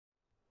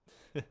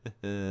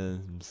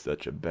I'm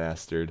such a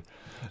bastard.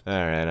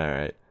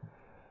 Alright,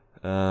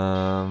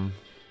 alright.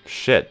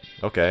 Shit.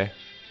 Okay.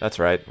 That's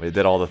right. We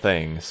did all the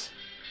things.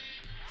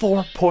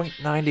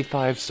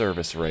 4.95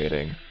 service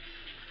rating.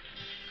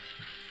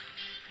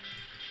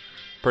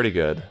 Pretty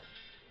good.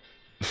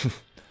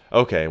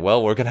 Okay,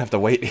 well, we're gonna have to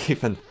wait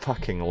even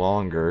fucking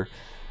longer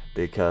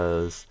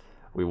because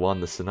we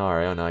won the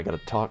scenario. Now I gotta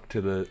talk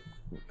to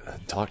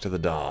the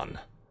Don.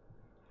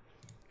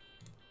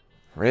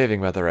 Raving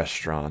about the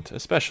restaurant,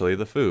 especially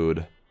the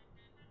food.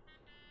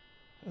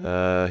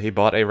 He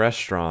bought a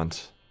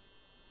restaurant.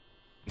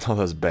 All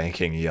those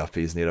banking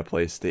yuppies need a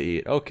place to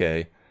eat.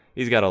 Okay,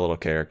 he's got a little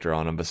character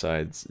on him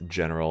besides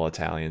general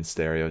Italian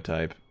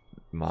stereotype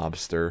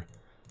mobster.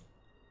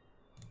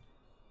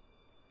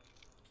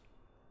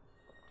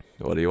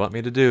 What do you want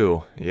me to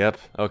do? Yep,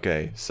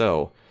 okay,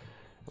 so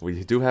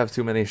we do have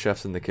too many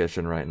chefs in the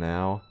kitchen right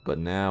now, but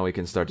now we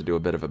can start to do a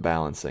bit of a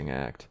balancing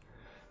act.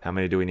 How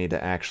many do we need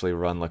to actually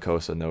run La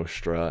Cosa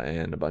Nostra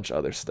and a bunch of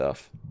other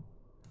stuff?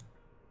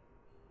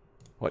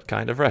 What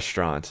kind of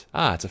restaurant?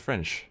 Ah, it's a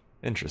French.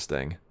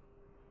 Interesting.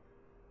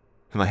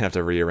 I might have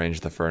to rearrange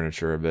the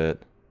furniture a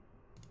bit.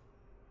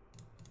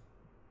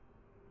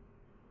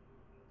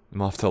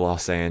 I'm off to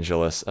Los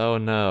Angeles. Oh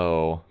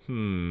no.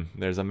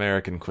 There's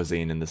American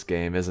cuisine in this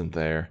game, isn't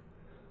there?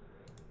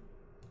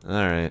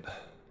 Alright.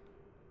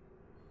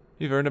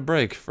 You've earned a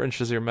break. French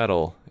is your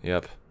medal.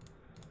 Yep.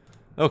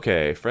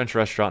 Okay, French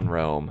restaurant in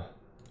Rome.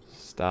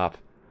 Stop.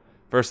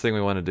 First thing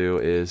we want to do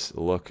is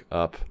look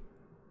up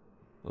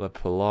Le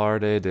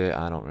Poularde de...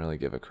 I don't really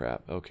give a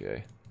crap.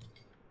 Okay.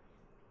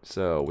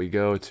 So, we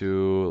go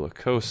to La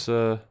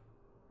Cosa.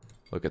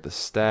 Look at the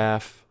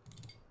staff.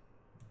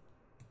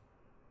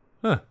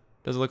 Huh.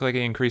 Doesn't look like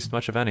he increased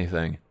much of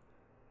anything.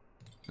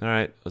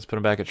 Alright, let's put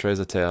him back at Tres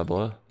à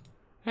Table.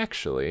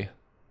 Actually...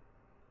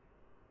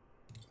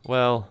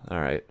 Well,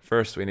 alright.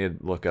 First we need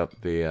to look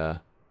up the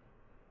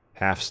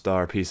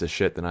half-star piece of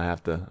shit, then I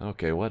have to...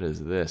 Okay, what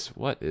is this?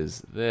 What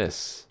is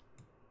this?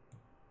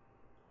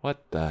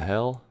 What the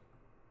hell?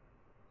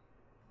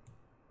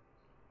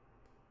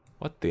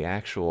 What the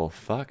actual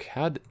fuck?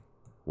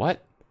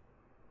 What?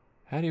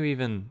 How do you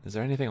even... Is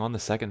there anything on the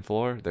second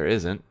floor? There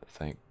isn't,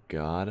 thank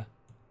God.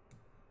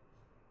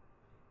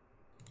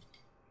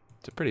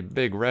 It's a pretty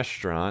big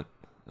restaurant.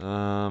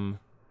 Yeah,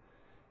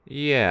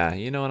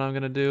 you know what I'm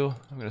gonna do?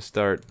 I'm gonna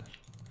start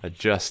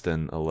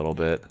adjusting a little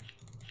bit.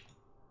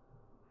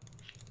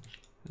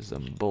 There's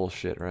some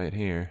bullshit right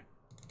here.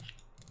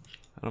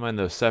 I don't mind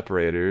those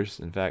separators.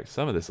 In fact,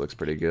 some of this looks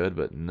pretty good,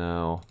 but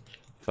no.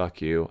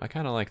 Fuck you. I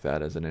kinda like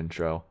that as an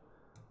intro.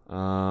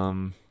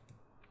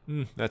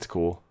 That's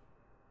cool.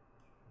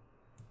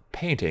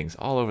 Paintings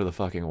all over the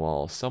fucking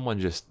wall. Someone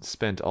just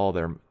spent all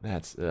their...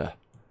 That's,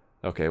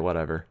 okay,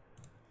 whatever.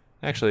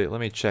 Actually,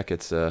 let me check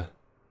its,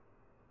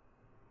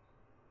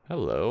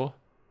 Hello.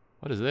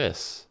 What is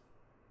this?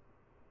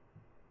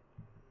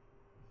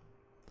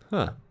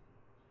 Huh.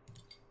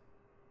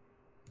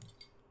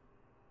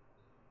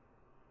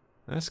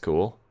 That's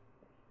cool.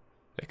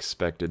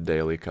 Expected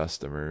daily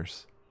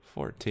customers.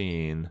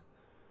 14.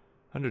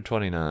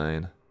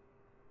 129.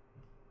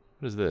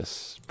 What is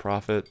this?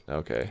 Profit?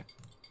 Okay.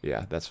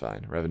 Yeah, that's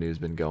fine. Revenue's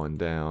been going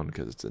down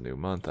because it's a new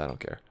month. I don't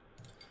care.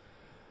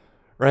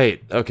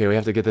 Right. Okay, we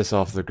have to get this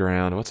off the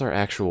ground. What's our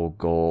actual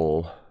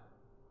goal?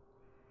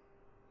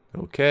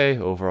 Okay,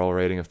 overall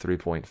rating of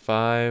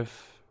 3.5.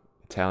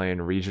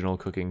 Italian regional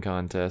cooking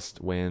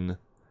contest win.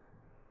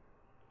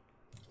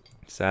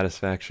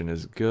 Satisfaction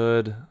is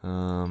good.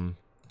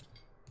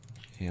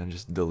 Yeah, I'm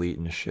just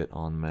deleting shit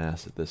en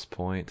masse at this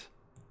point.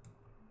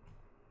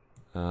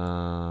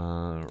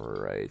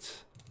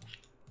 Right.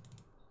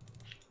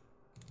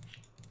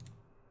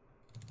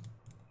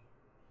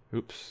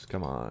 Oops,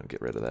 come on,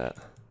 get rid of that.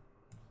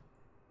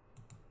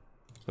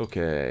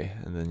 Okay,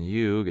 and then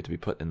you get to be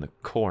put in the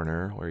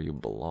corner where you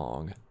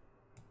belong.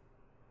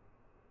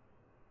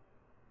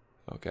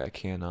 Okay, I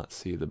cannot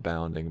see the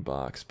bounding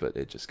box, but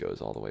it just goes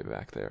all the way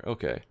back there.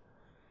 Okay.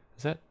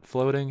 Is that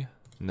floating?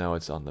 No,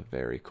 it's on the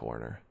very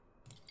corner.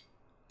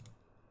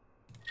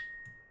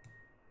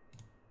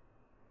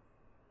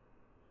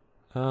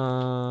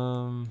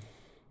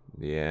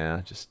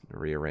 Yeah, just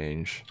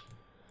rearrange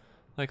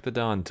like the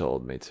Don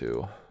told me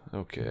to.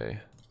 Okay.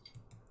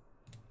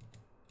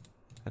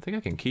 I think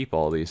I can keep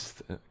all these...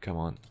 Come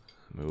on.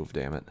 Move,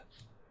 damn it.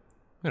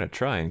 I'm gonna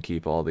try and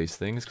keep all these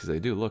things because they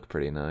do look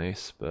pretty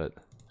nice, but...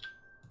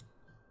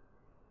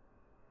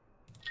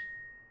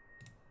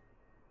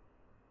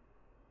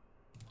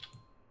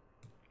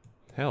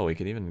 Hell, we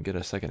could even get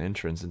a second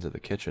entrance into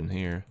the kitchen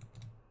here.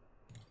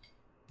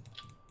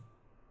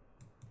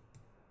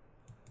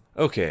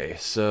 Okay,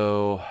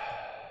 so...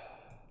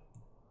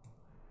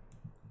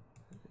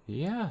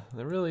 Yeah,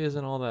 there really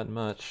isn't all that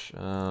much.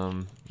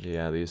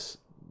 Yeah, these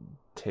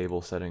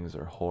table settings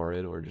are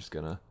horrid. We're just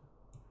gonna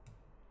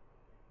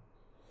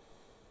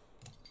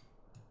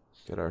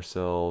get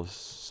ourselves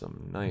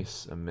some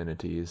nice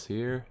amenities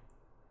here.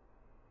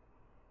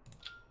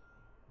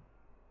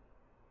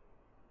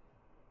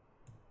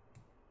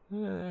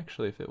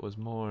 Actually, if it was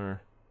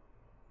more...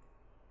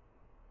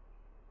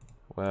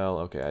 Well,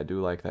 okay, I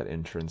do like that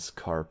entrance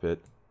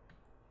carpet.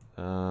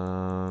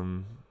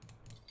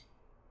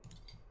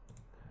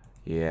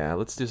 Yeah,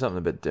 let's do something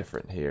a bit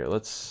different here.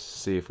 Let's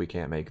see if we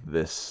can't make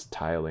this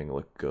tiling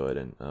look good,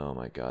 and oh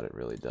my god, it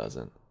really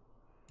doesn't.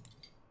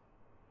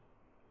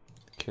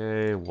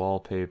 Okay,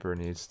 wallpaper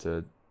needs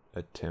to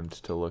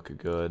attempt to look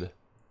good.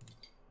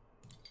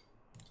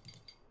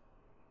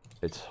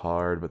 It's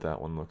hard, but that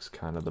one looks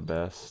kind of the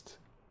best.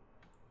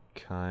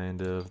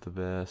 Kind of the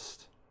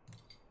best.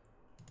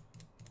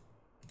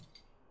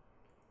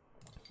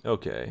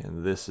 Okay,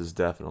 and this is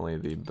definitely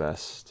the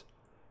best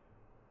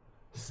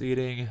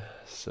seating,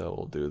 so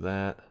we'll do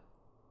that.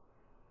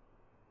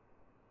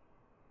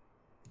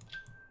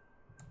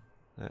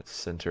 That's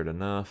centered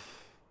enough.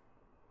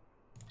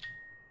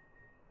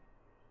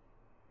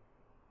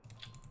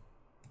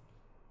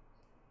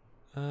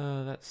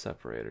 That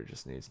separator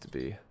just needs to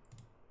be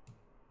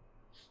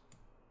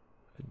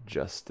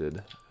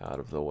adjusted out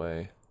of the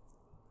way.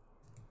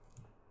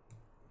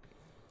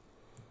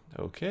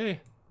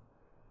 Okay.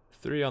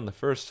 3 on the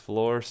first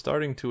floor,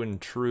 starting to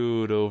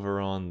intrude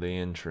over on the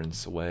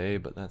entranceway,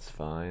 but that's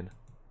fine.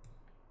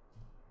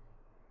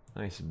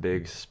 Nice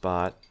big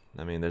spot.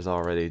 I mean, there's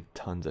already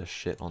tons of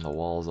shit on the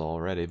walls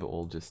already, but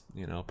we'll just,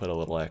 you know, put a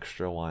little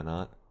extra, why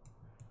not?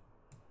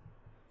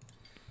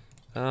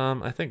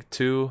 I think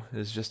 2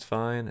 is just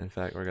fine. In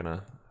fact, we're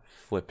gonna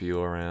flip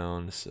you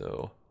around,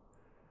 so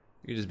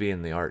you just be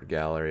in the art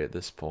gallery at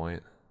this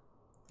point.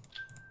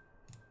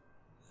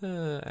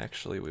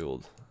 Actually, we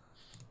will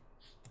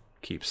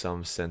keep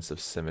some sense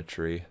of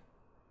symmetry.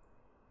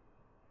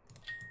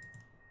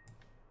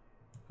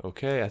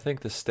 Okay, I think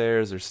the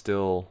stairs are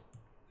still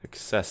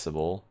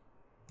accessible.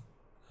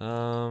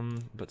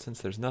 But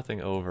since there's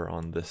nothing over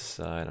on this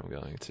side, I'm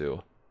going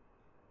to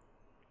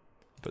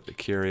put the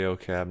curio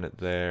cabinet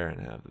there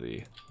and have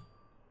the...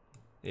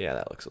 Yeah,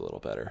 that looks a little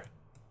better.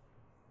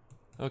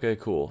 Okay,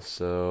 cool.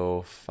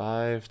 So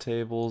 5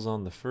 tables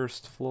on the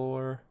first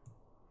floor.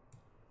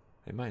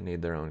 They might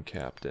need their own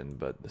captain,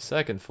 but the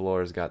second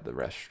floor's got the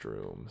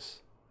restrooms.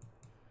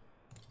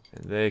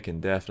 And they can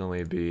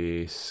definitely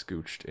be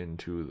scooched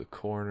into the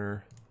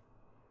corner.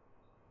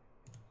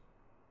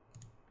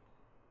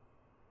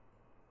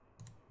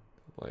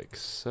 Like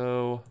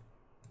so.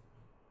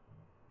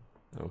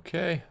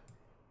 Okay.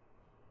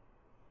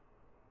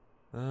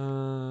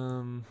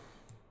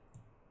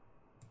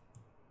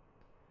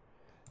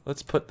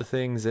 Let's put the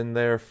things in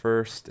there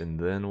first, and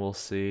then we'll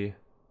see.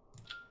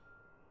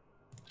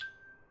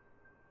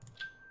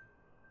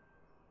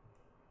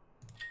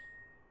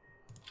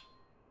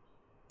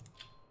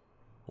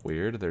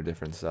 Weird, they're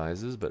different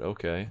sizes, but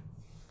okay.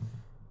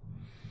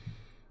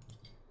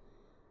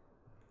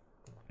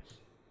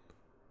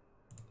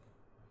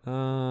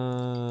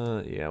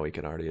 Yeah, we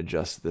can already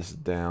adjust this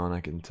down,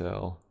 I can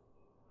tell.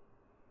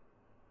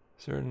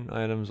 Certain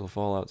items will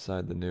fall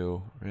outside the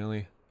new.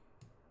 Really?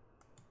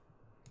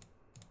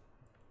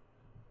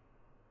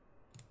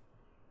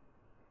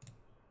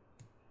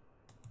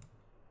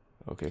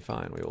 Okay,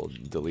 fine. We will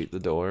delete the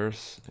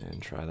doors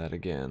and try that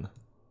again.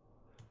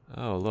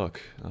 Oh,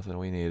 look. Nothing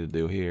we need to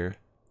do here.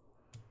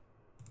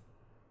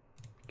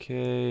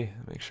 Okay,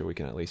 make sure we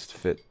can at least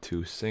fit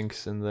 2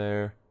 sinks in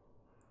there.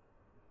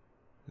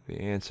 The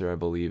answer, I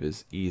believe,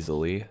 is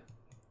easily.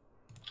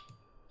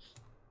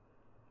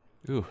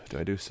 Ooh, do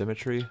I do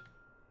symmetry?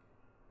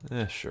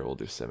 Sure, we'll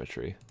do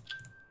symmetry.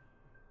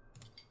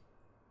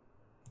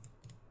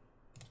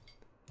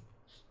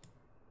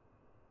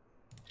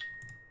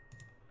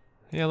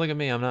 Yeah, look at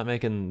me. I'm not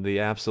making the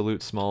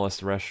absolute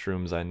smallest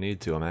restrooms I need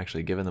to. I'm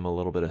actually giving them a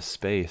little bit of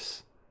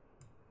space.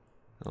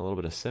 And a little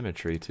bit of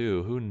symmetry,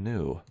 too. Who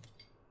knew?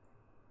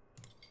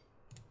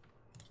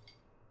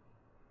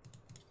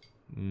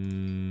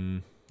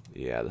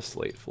 Yeah, the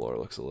slate floor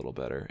looks a little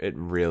better. It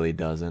really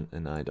doesn't,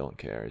 and I don't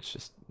care. It's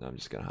just, I'm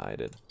just gonna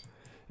hide it.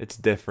 It's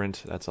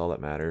different. That's all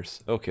that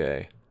matters.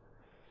 Okay.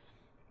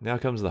 Now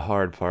comes the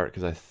hard part,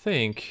 because I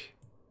think...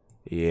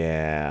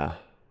 Yeah...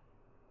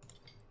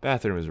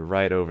 Bathroom is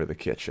right over the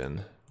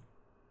kitchen.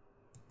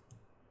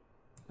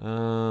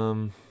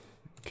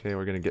 Okay,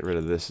 we're gonna get rid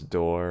of this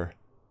door.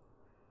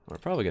 We're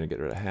probably gonna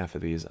get rid of half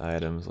of these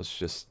items. Let's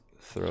just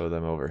throw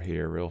them over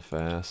here real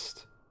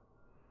fast.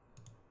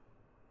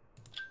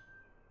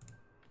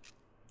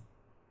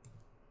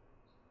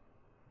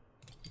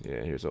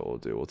 Yeah, here's what we'll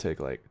do. We'll take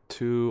like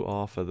 2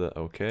 off of the...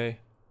 Okay.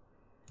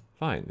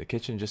 Fine, the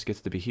kitchen just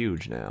gets to be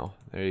huge now.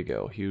 There you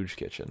go, huge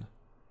kitchen.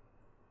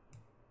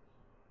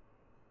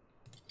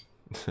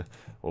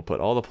 We'll put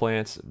all the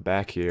plants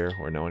back here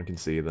where no one can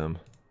see them.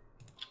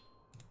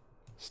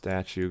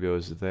 Statue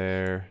goes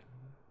there.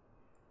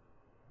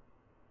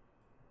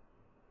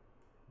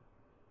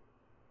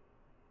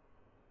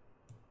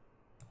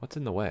 What's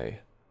in the way?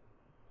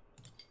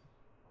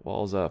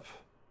 Walls up.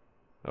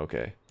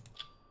 Okay.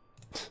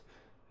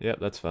 Yep,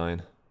 that's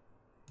fine.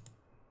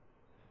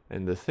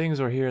 And the things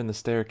were here in the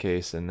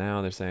staircase, and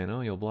now they're saying,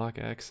 oh, you'll block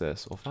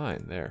access. Well,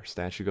 fine. There.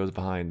 Statue goes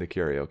behind the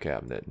curio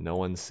cabinet. No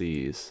one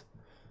sees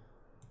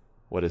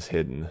what is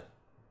hidden.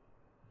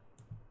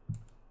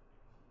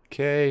 Okay.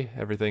 okay.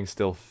 Everything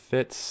still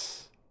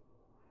fits.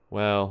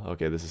 Well,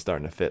 okay, this is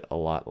starting to fit a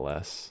lot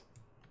less.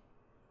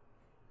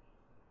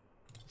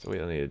 So we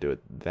don't need to do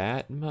it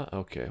that much.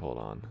 Okay, hold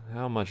on.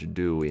 How much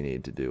do we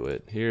need to do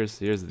it? Here's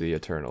the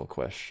eternal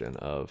question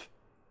of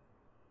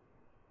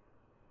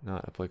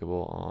not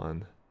applicable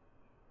on.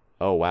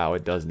 Oh wow,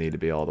 it does need to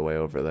be all the way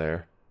over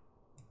there.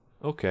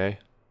 Okay.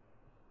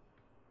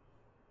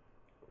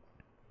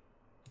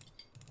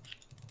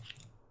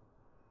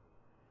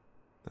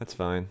 That's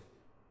fine.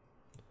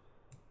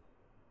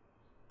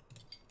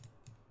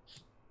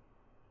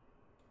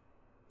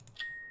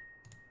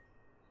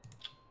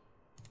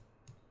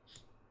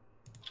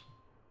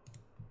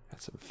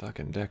 Got some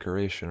fucking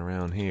decoration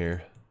around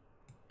here.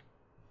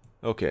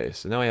 Okay,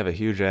 so now we have a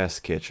huge ass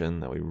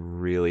kitchen that we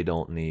really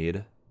don't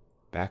need.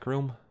 Back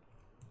room?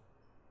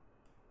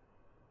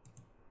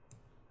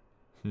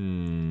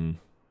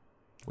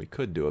 We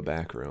could do a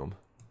back room.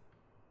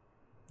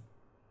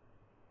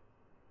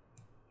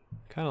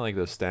 Kind of like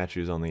those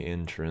statues on the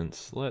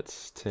entrance.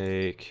 Let's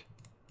take...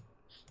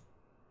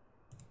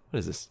 What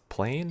is this?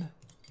 Plain?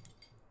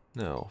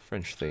 No,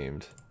 French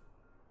themed.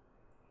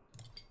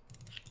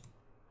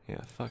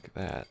 Yeah, fuck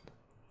that.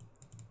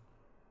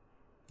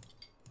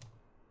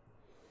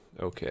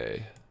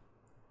 Okay.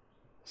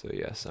 So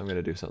yes, I'm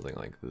gonna do something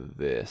like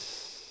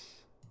this.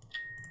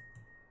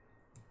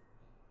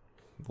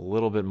 A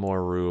little bit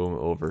more room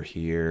over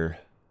here.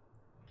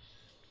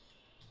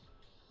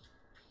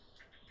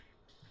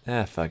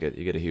 Ah, fuck it.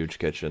 You get a huge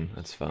kitchen.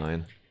 That's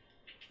fine.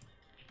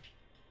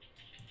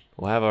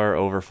 We'll have our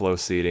overflow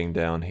seating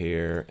down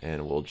here,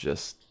 and we'll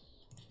just...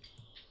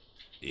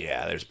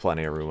 Yeah, there's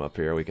plenty of room up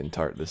here. We can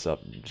tart this up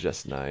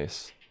just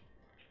nice.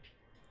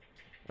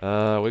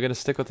 We're gonna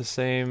stick with the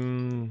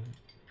same...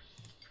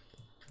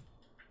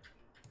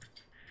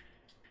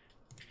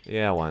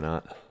 Yeah, why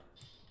not?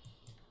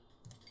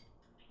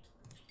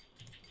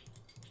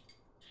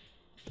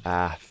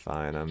 Ah,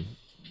 fine. I'm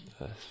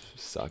a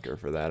sucker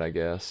for that, I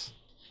guess.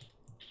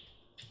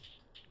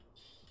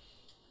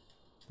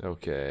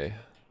 Okay.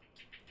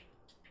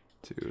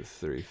 2,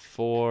 3,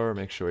 4.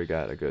 Make sure we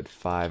got a good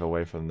 5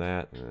 away from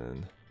that. And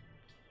then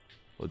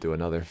we'll do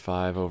another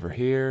 5 over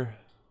here.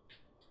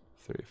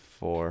 3,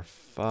 4,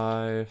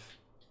 5.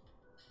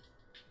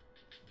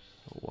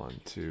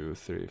 1, 2,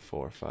 3,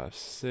 4, 5,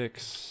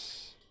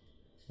 6.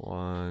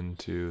 1,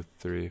 2,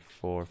 3,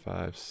 4,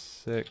 5,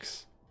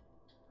 6.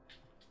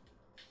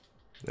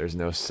 There's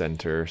no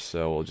center,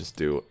 so we'll just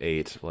do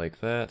 8 like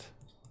that,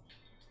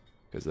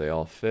 because they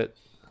all fit.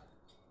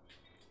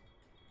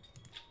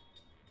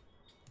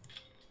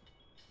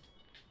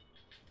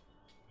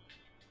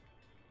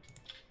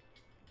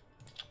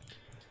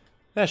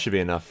 That should be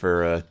enough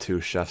for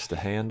 2 chefs to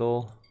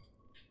handle.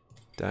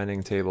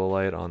 Dining table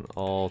light on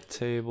all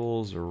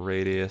tables,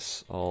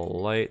 radius, all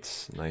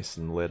lights, nice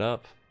and lit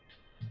up.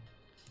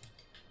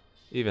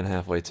 Even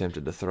halfway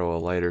tempted to throw a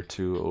light or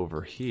 2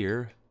 over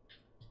here.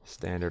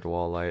 Standard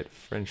wall light,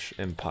 French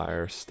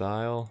Empire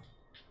style.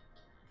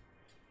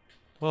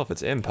 Well, if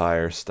it's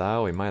Empire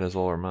style, we might as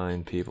well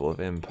remind people of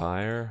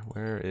Empire.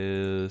 Where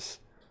is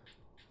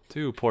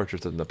 2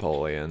 portraits of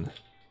Napoleon?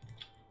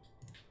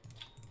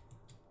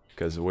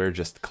 Because we're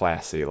just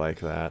classy like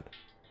that.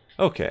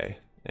 Okay,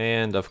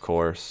 and of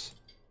course,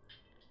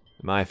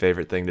 my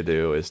favorite thing to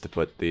do is to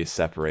put these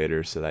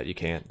separators so that you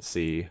can't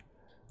see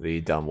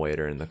the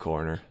dumbwaiter in the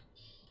corner.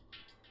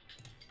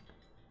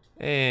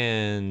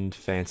 And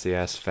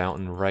fancy-ass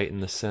fountain right in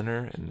the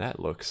center, and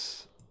that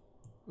looks...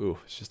 Ooh,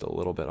 it's just a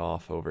little bit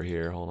off over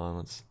here. Hold on,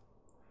 let's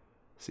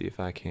see if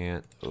I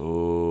can't...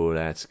 Ooh,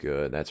 that's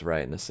good. That's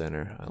right in the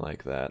center. I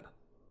like that.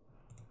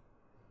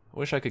 I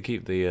wish I could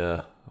keep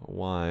the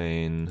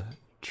wine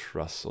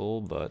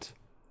trussel, but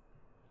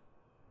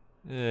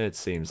it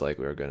seems like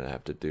we're gonna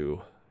have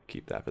to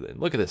keep that for the...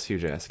 Look at this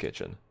huge-ass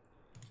kitchen.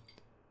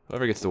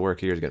 Whoever gets to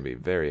work here is gonna be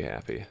very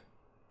happy.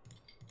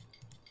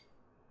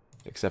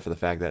 Except for the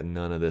fact that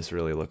none of this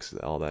really looks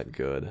all that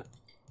good.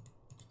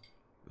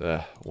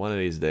 One of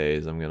these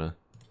days I'm gonna...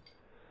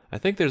 I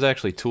think there's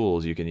actually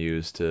tools you can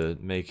use to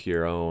make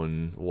your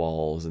own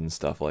walls and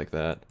stuff like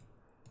that.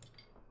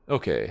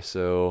 Okay,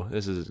 so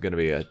this is gonna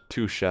be a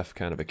 2-chef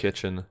kind of a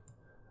kitchen.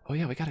 Oh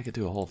yeah, we gotta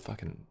do a whole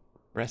fucking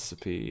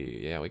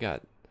recipe. Yeah, we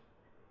got...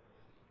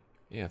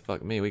 Yeah,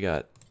 fuck me, we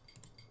got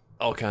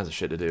all kinds of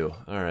shit to do.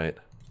 Alright.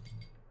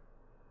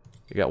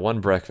 We got 1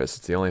 breakfast.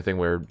 It's the only thing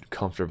we're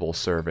comfortable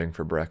serving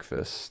for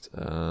breakfast.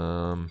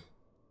 Yeah,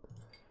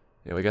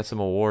 we got some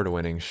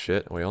award-winning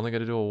shit. We only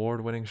gotta do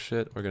award-winning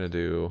shit. We're gonna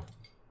do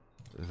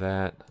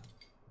that.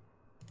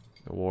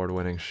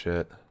 Award-winning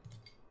shit.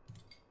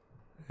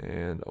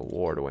 And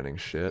award-winning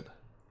shit.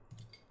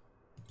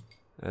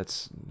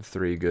 That's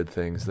 3 good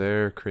things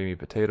there. Creamy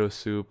potato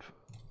soup.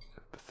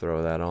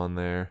 Throw that on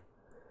there.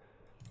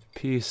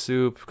 Pea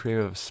soup, cream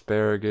of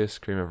asparagus,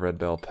 cream of red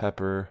bell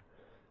pepper.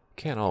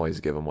 Can't always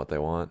give them what they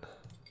want.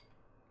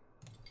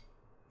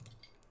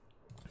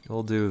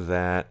 We'll do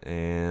that,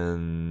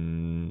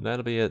 and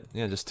that'll be it.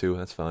 Yeah, just 2,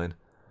 that's fine.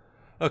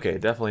 Okay,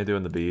 definitely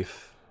doing the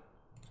beef.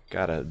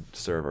 Gotta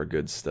serve our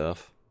good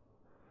stuff.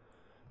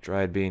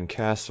 Dried bean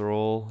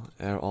casserole.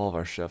 All of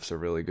our chefs are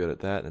really good at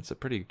that. And it's a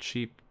pretty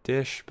cheap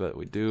dish, but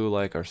we do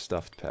like our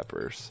stuffed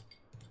peppers.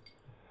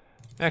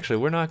 Actually,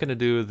 we're not going to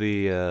do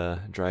the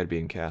dried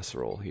bean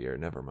casserole here.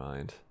 Never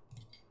mind.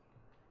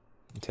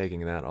 I'm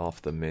taking that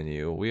off the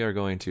menu. We are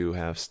going to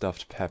have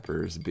stuffed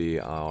peppers be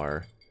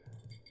our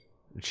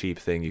cheap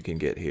thing you can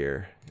get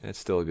here. It's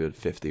still a good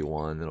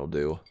 51. It'll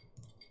do.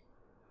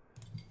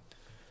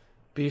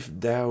 Beef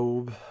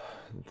dab.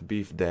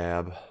 Beef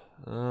dab.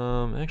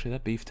 Actually,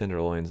 that beef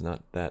tenderloin's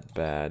not that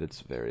bad.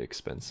 It's very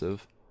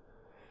expensive.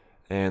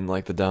 And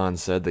like the Don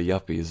said, the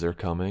yuppies are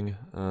coming.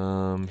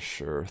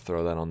 Sure,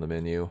 throw that on the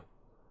menu.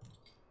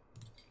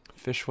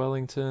 Fish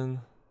Wellington.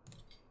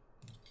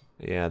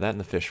 Yeah, that and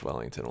the fish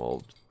Wellington,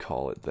 we'll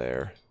call it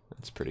there.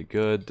 That's pretty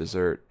good.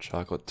 Dessert,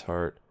 chocolate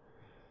tart.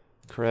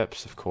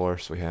 Crepes, of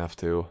course, we have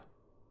to.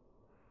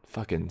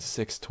 Fucking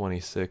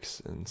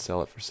 $6.26 and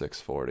sell it for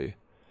 $6.40.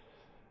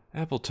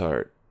 Apple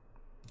tart.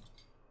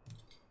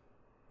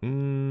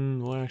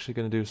 We're actually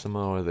gonna do some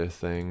other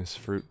things.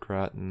 Fruit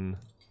gratin,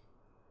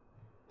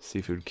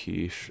 seafood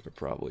quiche are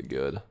probably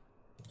good.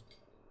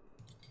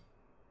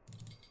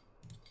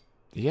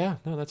 Yeah,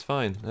 no, that's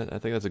fine. I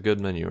think that's a good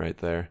menu right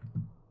there.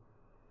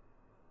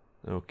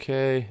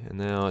 Okay, and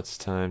now it's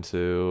time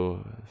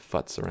to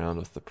futz around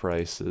with the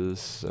prices.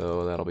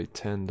 So that'll be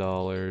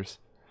 $10.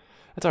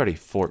 That's already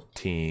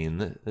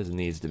 $14. This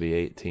needs to be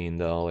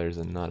 $18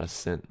 and not a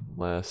cent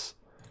less.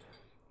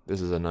 This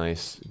is a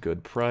nice,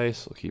 good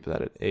price. We'll keep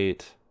that at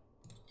 8.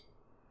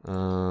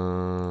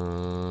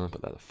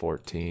 Put that at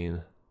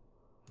 14.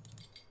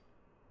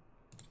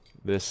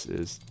 This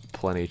is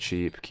plenty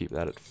cheap. Keep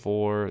that at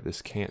 4.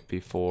 This can't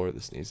be 4.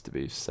 This needs to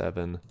be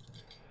 7.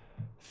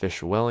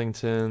 Fish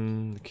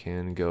Wellington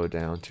can go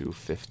down to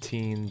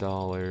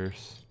 $15.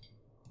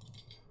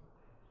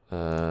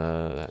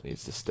 That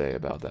needs to stay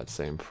about that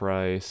same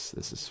price.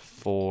 This is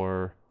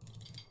 4.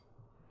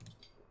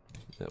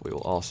 We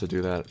will also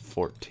do that at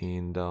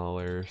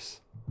 $14.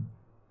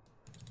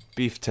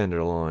 Beef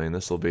tenderloin.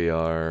 This will be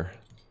our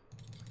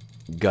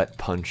gut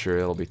puncher.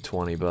 It'll be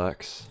 20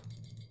 bucks.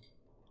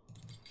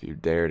 If you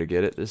dare to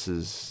get it. This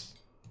is...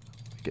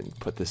 You can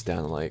put this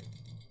down to like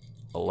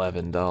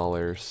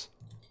 $11.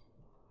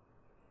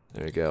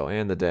 There you go.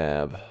 And the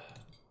dab.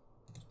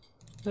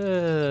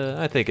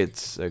 I think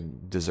it's a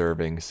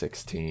deserving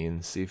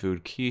 16.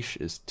 Seafood quiche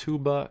is 2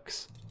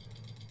 bucks.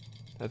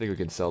 I think we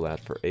can sell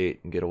that for 8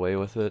 and get away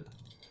with it.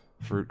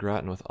 Fruit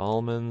gratin with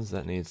almonds,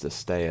 that needs to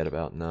stay at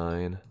about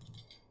 9.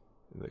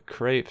 The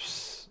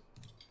crepes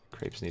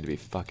need to be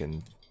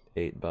fucking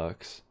 8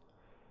 bucks.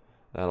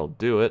 That'll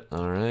do it.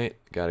 Alright,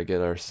 gotta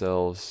get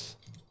ourselves...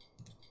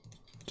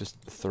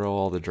 Just throw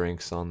all the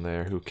drinks on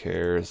there, who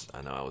cares?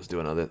 I know I was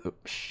doing other... Oh,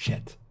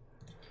 shit.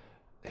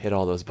 Hit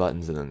all those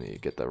buttons and then you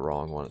get the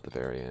wrong one at the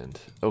very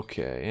end.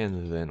 Okay,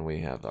 and then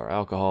we have our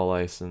alcohol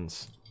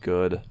license.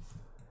 Good.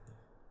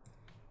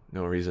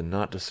 No reason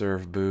not to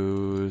serve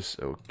booze.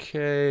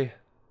 Okay.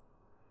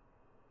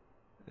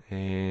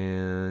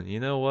 And you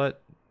know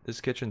what?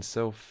 This kitchen's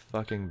so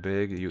fucking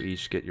big, you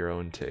each get your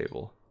own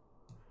table.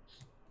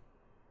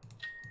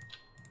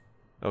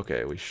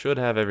 Okay, we should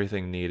have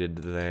everything needed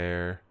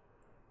there.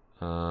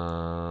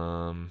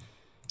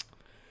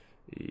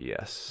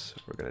 Yes,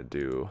 we're gonna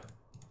do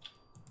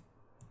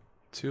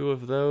 2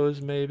 of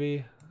those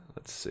maybe.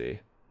 Let's see.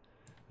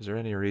 Is there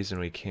any reason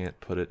we can't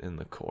put it in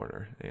the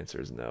corner? The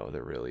answer is no,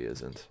 there really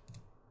isn't.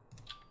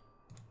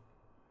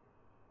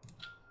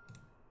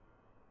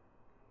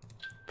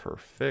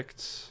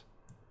 Perfect.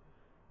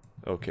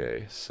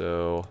 Okay,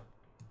 so...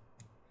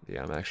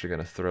 Yeah, I'm actually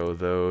going to throw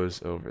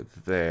those over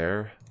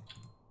there.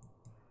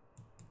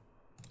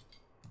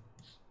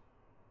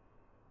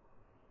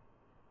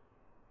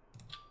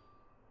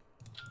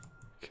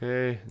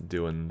 Okay,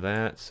 doing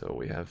that, so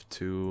we have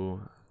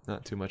 2,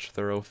 not too much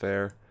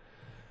thoroughfare.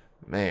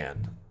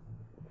 Man.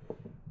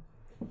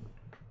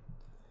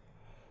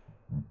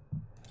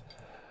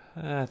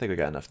 I think we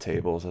got enough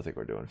tables. I think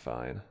we're doing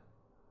fine.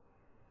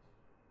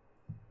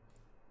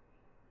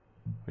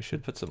 We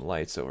should put some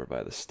lights over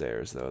by the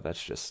stairs, though.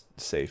 That's just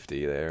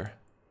safety there.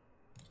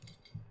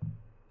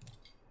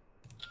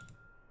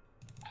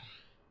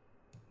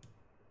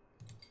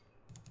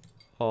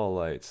 All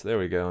lights. There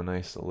we go.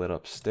 Nice lit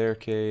up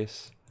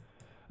staircase.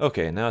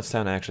 Okay, now it's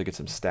time to actually get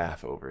some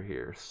staff over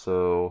here.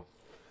 So...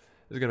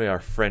 This is going to be our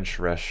French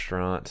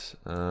restaurant.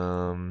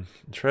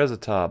 Tres a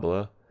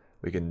table.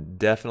 We can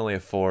definitely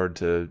afford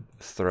to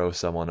throw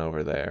someone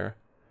over there.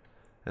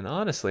 And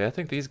honestly, I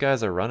think these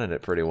guys are running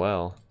it pretty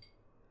well.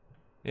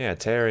 Yeah,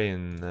 Terry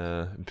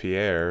and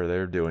Pierre,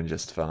 they're doing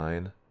just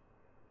fine.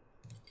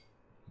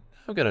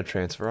 I'm going to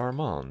transfer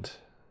Armand,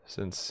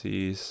 since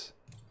he's...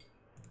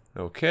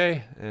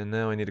 Okay, and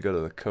now we need to go to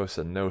the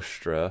Cosa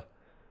Nostra.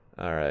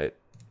 Alright.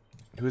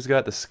 Who's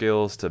got the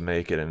skills to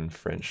make it in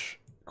French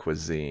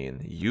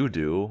cuisine? You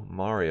do.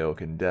 Mario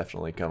can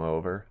definitely come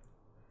over.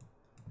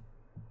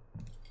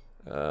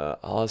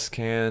 Oz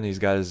can. He's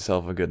got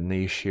himself a good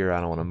niche here. I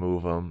don't want to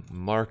move him.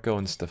 Marco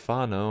and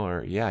Stefano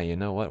are... Yeah, you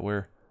know what?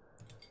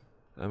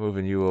 I'm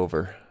moving you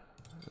over.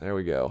 There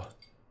we go.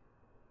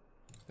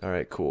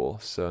 Alright, cool.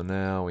 So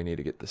now we need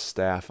to get the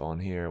staff on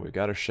here. We've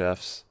got our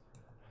chefs.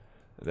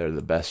 They're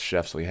the best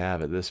chefs we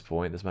have at this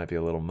point. This might be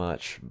a little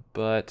much,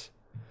 but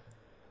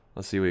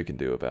let's see what we can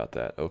do about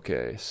that.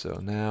 Okay, so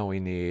now we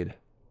need...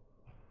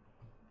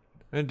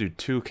 I'm going to do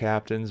 2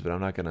 captains, but I'm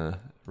not going to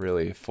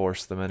really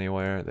force them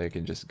anywhere. They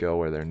can just go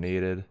where they're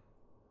needed.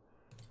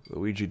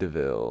 Luigi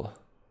DeVille.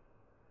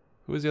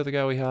 Who was the other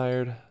guy we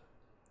hired?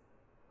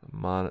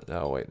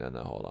 Oh, wait, no,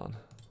 hold on.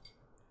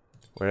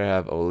 Where do I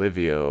have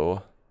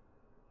Olivio?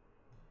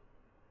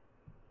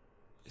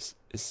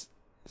 Is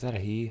that a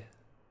he?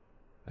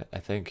 I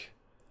think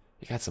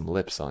you got some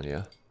lips on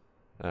you.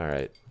 All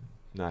right,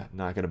 not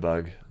gonna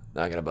bug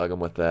him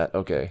with that.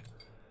 Okay.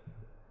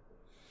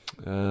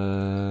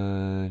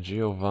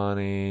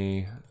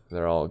 Giovanni,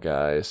 they're all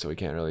guys, so we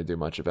can't really do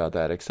much about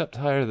that except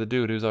hire the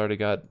dude who's already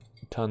got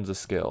tons of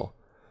skill.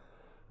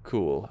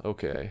 Cool.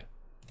 Okay.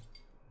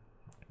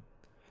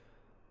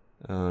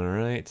 All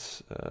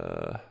right.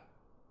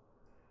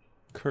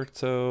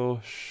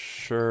 Curto,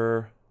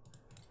 sure.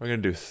 We're gonna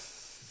do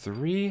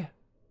 3.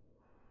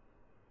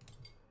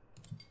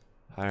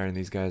 Hiring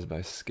these guys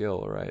by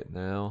skill right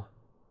now.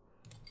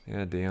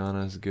 Yeah,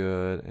 Deanna's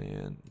good,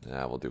 and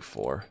we'll do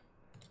 4.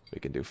 We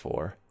can do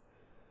 4.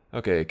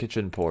 Okay,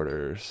 kitchen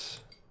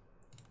porters.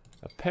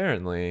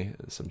 Apparently,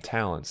 some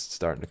talent's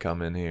starting to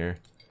come in here.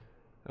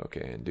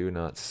 Okay, and do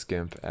not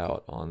skimp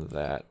out on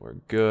that. We're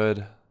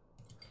good.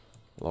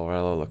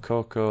 Lorello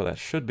Lococo, that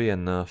should be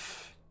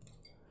enough.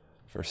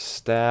 For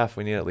staff,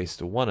 we need at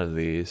least 1 of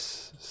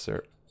these.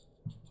 Sir.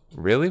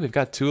 Really? We've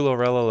got 2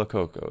 Lorello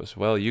Lococos.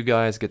 Well, you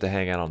guys get to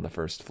hang out on the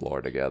first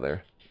floor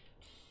together.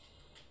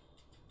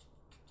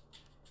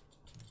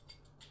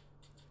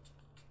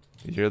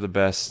 You're the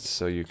best,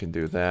 so you can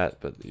do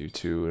that, but you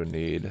 2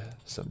 need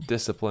some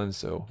discipline,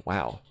 so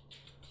wow.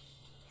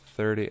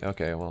 30,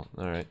 okay, well,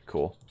 alright,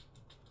 cool.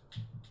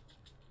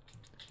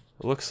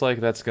 Looks like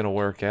that's gonna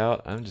work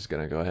out. I'm just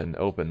gonna go ahead and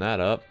open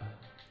that up.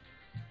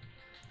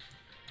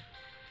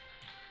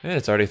 And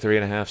it's already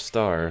 3.5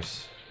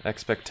 stars.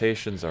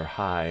 Expectations are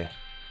high.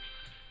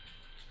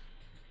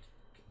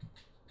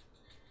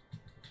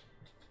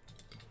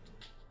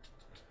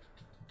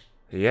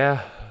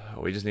 Yeah,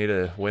 we just need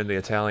to win the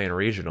Italian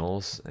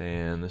regionals,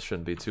 and this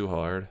shouldn't be too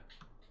hard.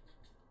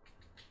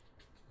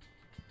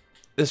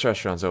 This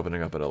restaurant's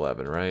opening up at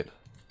 11, right?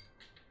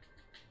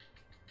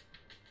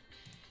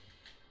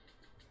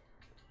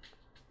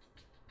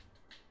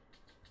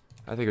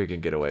 I think we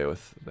can get away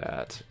with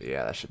that.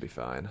 Yeah, that should be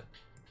fine.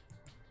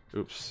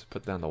 Oops,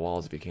 put down the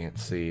walls if you can't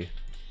see.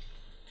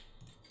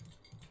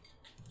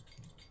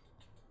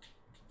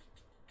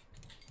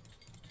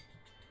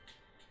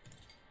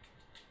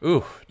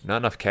 Ooh, not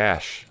enough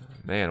cash.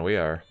 Man, we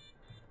are...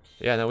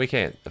 Yeah, no, we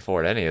can't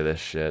afford any of this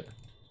shit.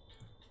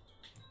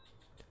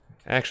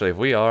 Actually, if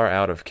we are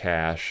out of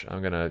cash,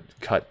 I'm gonna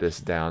cut this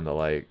down to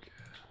like...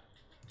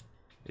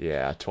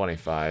 Yeah,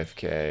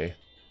 25k.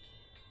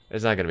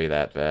 It's not gonna be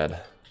that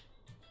bad.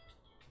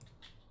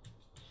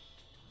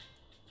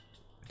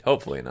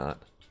 Hopefully not.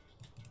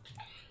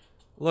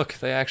 Look,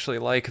 they actually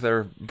like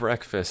their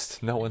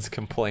breakfast. No one's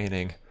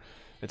complaining.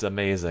 It's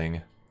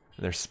amazing.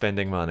 They're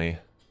spending money.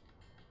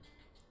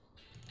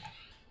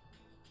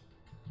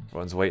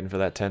 Everyone's waiting for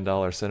that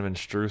 $10 cinnamon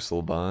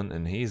streusel bun,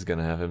 and he's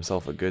gonna have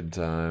himself a good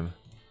time.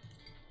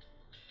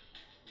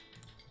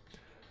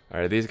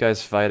 Alright, are these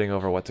guys fighting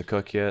over what to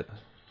cook yet?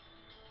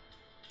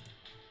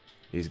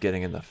 He's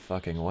getting in the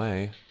fucking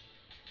way.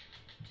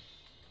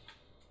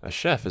 A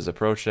chef is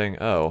approaching.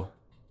 Oh.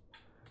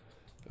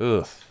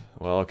 Ugh.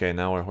 Well, okay,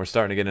 now we're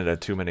starting to get into a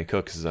too many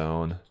cooks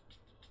zone.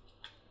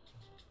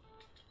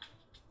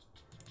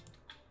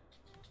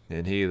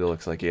 And he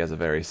looks like he has a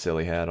very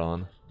silly hat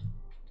on.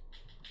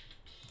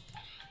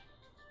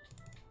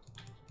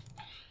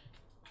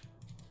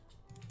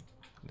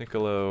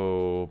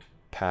 Niccolo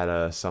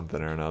Pata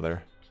something or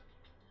another.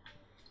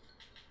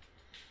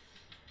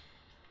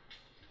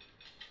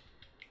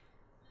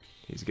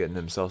 He's getting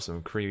himself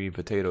some creamy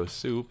potato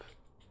soup.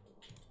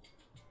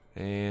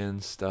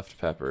 And stuffed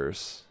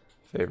peppers.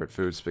 Favorite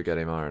food,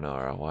 spaghetti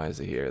marinara. Why is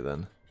he here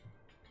then?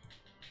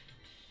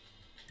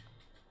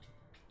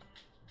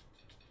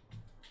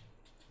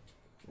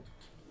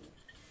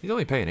 He's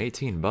only paying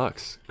 18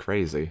 bucks.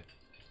 Crazy.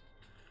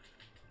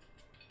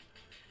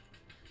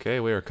 Okay,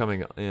 we are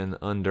coming in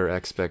under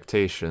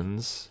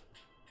expectations.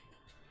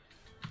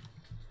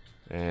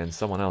 And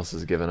someone else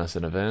has given us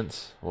an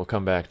event. We'll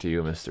come back to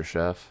you, Mr.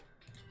 Chef.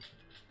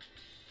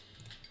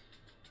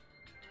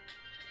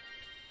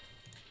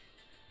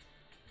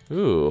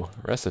 Ooh,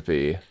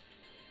 recipe.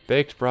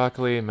 Baked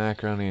broccoli,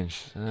 macaroni,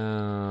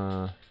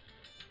 and... I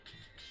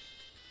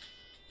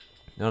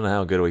don't know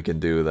how good we can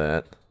do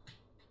that.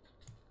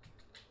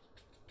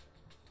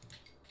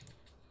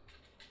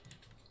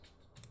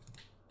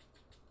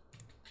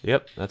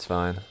 Yep, that's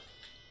fine.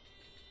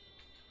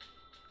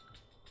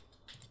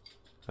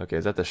 Okay,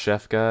 is that the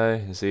chef guy?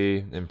 Is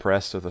he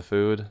impressed with the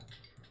food?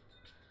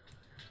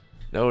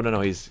 No,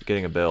 he's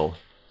getting a bill.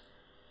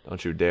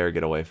 Don't you dare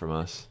get away from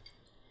us.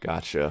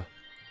 Gotcha.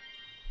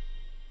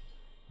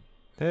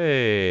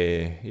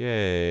 Hey,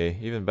 yay,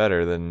 even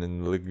better than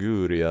in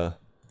Liguria.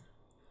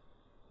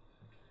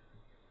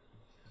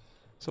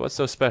 So what's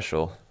so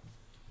special?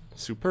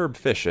 Superb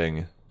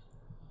fishing.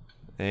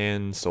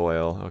 And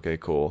soil. Okay,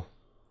 cool.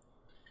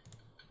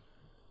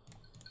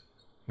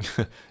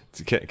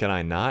 Can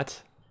I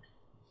not?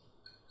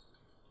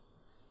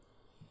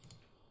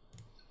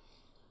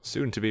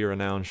 Soon to be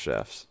renowned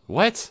chefs.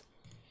 What?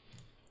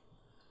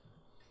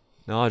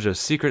 Knowledge of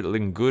secret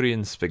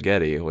Ligurian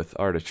spaghetti with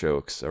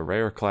artichokes. A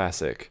rare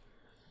classic.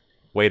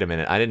 Wait a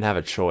minute, I didn't have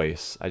a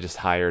choice. I just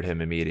hired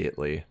him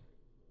immediately.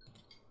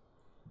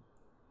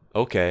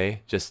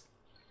 Okay, just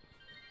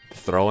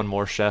throwing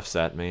more chefs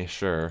at me,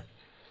 sure.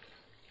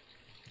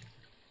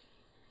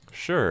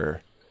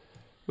 Sure.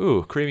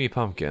 Ooh, creamy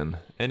pumpkin.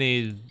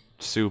 Any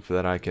soup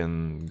that I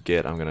can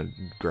get, I'm gonna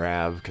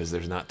grab, because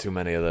there's not too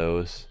many of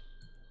those.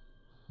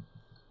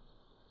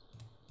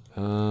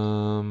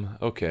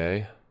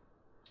 Okay.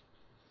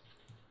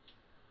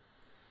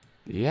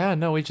 Yeah,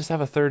 no, we just have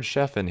a third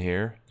chef in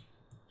here.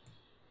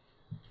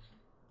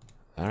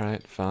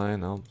 Alright,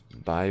 fine, I'll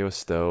buy you a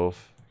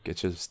stove.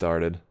 Get you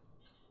started.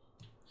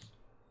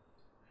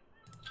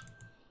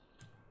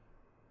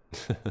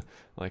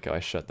 Like how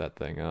I shut that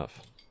thing up.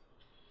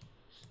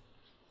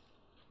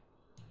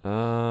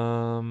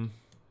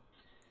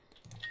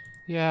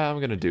 Yeah, I'm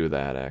gonna do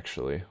that,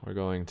 actually. We're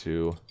going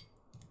to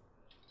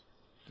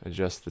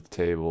adjust the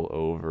table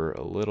over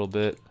a little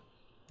bit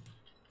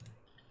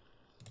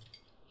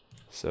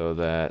so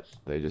that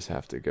they just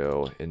have to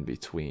go in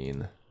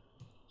between,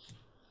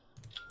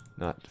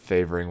 not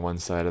favoring one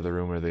side of the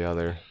room or the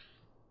other.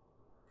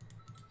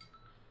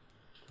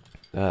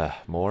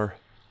 More.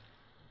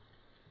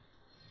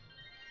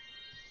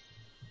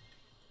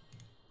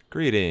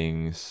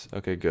 Greetings.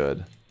 Okay,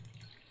 good.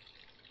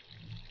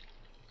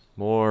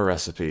 More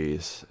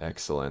recipes.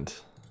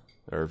 Excellent.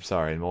 Or,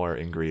 sorry, more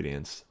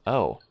ingredients.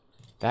 Oh,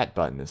 that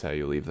button is how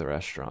you leave the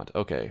restaurant.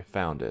 Okay,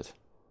 found it.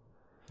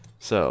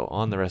 So,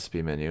 on the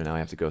recipe menu, now I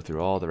have to go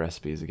through all the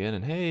recipes again,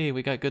 and hey,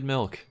 we got good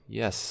milk.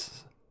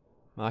 Yes.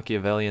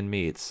 Machiavellian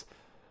meats.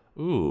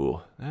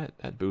 Ooh,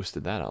 that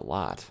boosted that a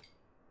lot.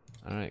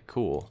 Alright,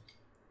 cool.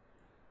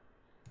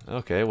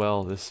 Okay,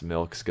 well, this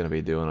milk's gonna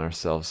be doing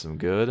ourselves some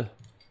good.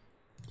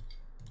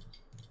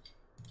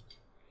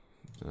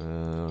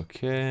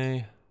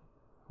 Okay.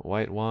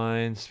 White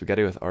wine,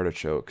 spaghetti with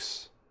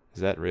artichokes.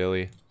 Is that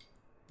really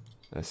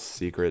a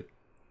secret?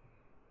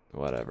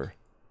 Whatever.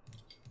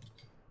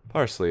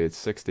 Parsley, it's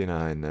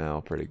 69 now.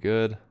 Pretty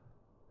good.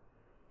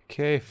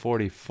 Okay,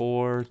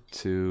 44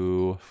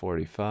 to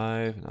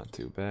 45. Not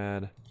too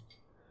bad.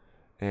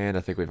 And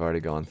I think we've already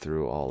gone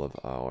through all of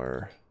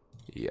our...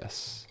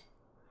 Yes.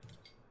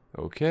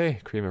 Okay,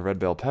 cream of red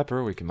bell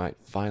pepper. We might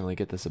finally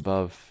get this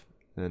above...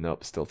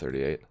 Nope, still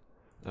 38.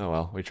 Oh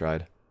well, we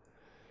tried.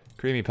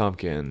 Creamy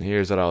pumpkin.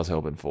 Here's what I was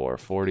hoping for.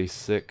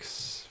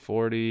 46,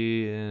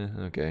 40...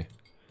 okay.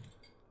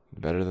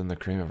 Better than the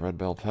cream of red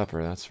bell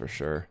pepper, that's for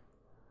sure.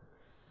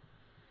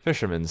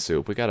 Fisherman's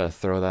soup. We gotta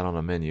throw that on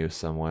a menu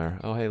somewhere.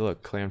 Oh, hey,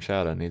 look. Clam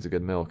chowder needs a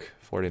good milk.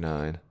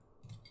 49.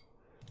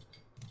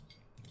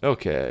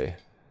 Okay.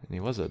 And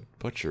he was a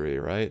butchery,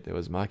 right? It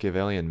was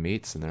Machiavellian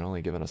meats, and they're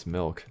only giving us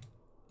milk.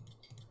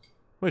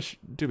 Which,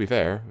 to be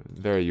fair,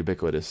 very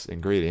ubiquitous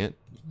ingredient.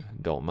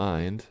 Don't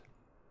mind.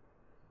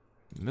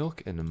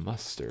 Milk and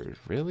mustard.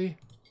 Really?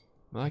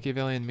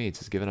 Machiavellian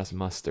meats is giving us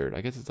mustard. I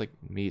guess it's like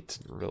meat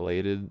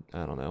related.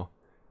 I don't know.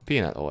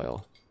 Peanut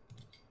oil.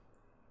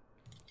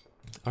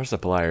 Our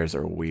suppliers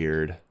are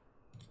weird.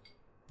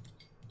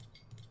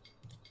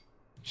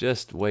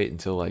 Just wait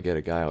until I get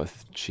a guy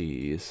with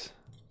cheese.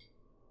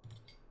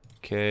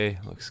 Okay,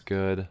 looks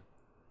good.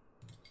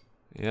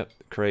 Yep,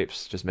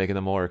 crepes, just making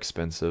them more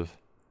expensive.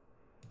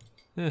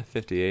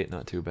 58,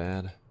 not too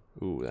bad.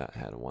 Ooh, that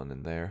had one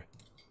in there.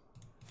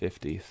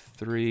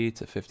 53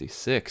 to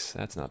 56,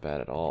 that's not bad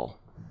at all.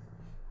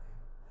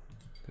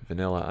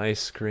 Vanilla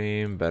ice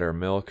cream, better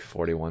milk,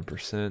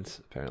 41%.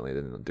 Apparently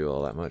didn't do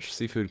all that much.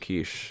 Seafood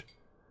quiche.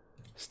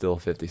 Still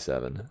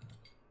 57.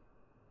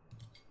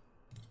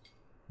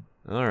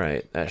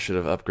 Alright, that should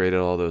have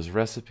upgraded all those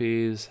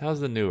recipes. How's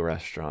the new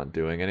restaurant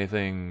doing?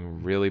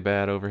 Anything really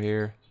bad over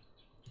here?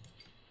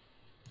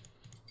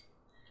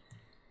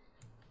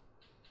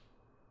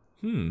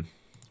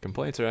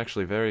 Complaints are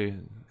actually very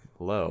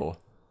low.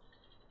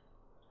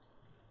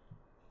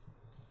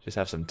 Just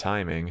have some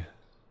timing.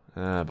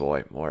 Ah,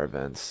 boy, more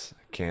events.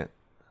 Can't...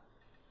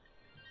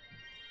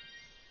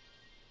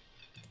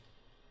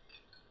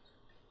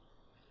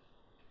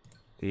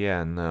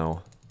 Yeah,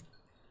 no.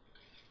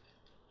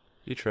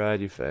 You tried,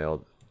 you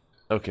failed.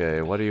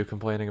 Okay, what are you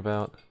complaining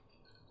about?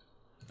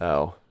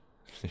 Oh.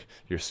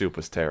 Your soup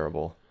was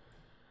terrible.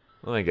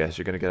 Well, I guess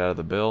you're gonna get out of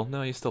the bill?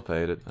 No, you still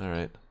paid it.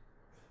 Alright.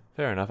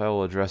 Fair enough, I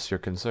will address your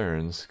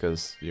concerns,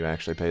 because you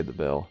actually paid the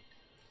bill.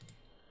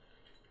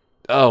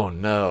 Oh,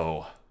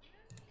 no.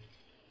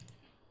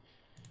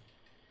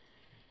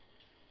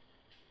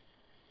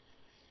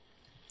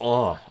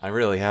 Oh, I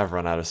really have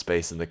run out of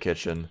space in the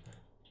kitchen.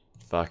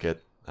 Fuck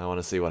it. I want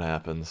to see what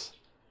happens.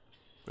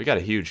 We got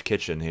a huge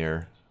kitchen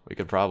here. We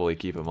could probably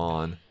keep him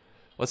on.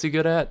 What's he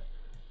good at?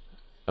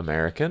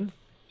 American?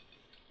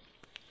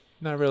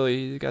 Not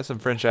really. He got some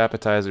French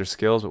appetizer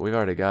skills, but we've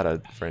already got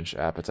a French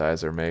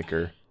appetizer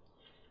maker.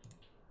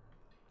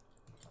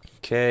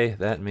 Okay,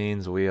 that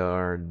means we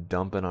are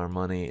dumping our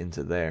money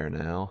into there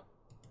now.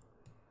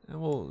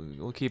 And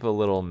we'll keep a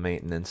little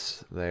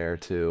maintenance there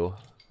too.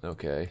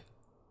 Okay.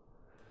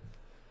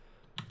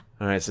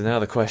 Alright, so now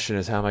the question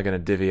is, how am I going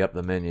to divvy up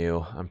the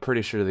menu? I'm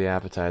pretty sure the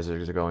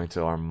appetizers are going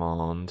to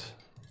Armand.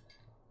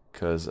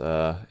 Because,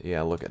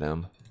 yeah, look at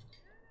him.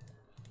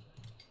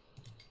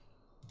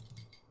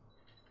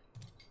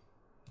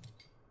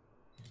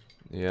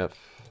 Yep.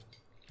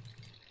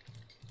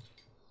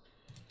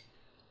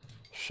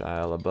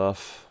 Shia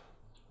LaBeouf.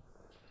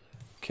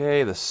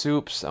 Okay, the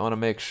soups. I want to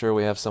make sure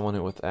we have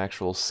someone with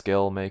actual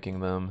skill making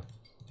them.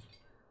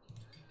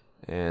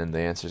 And the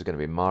answer is going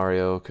to be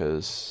Mario,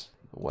 because,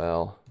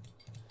 well,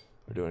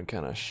 we're doing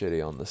kind of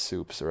shitty on the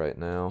soups right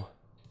now.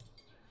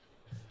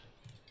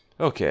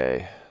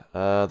 Okay,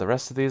 the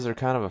rest of these are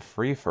kind of a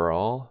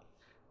free-for-all.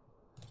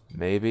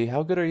 Maybe.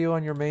 How good are you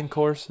on your main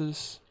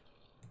courses?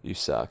 You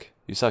suck.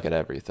 You suck at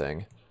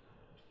everything.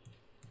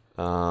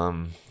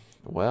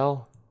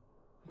 Well,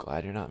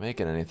 glad you're not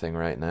making anything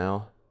right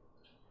now.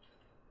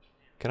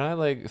 Can I,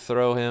 like,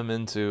 throw him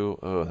into...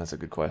 Oh, that's a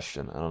good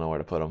question. I don't know where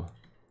to put him.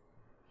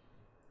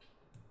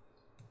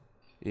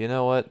 You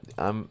know what?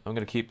 I'm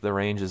gonna keep the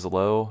ranges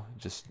low.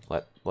 Just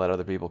let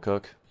other people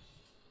cook.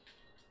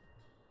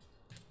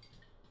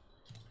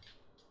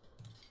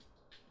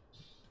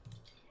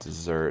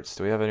 Desserts.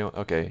 Do we have anyone?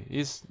 Okay,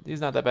 he's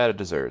not that bad at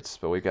desserts,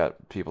 but we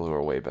got people who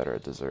are way better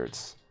at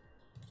desserts.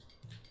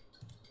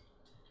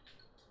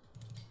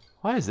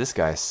 Why does this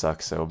guy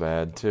suck so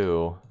bad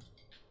too?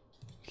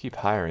 Keep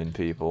hiring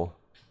people.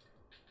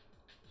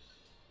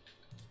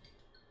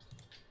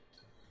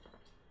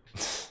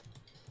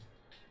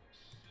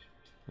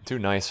 I'm too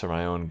nice for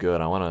my own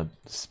good. I want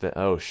to spend.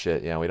 Oh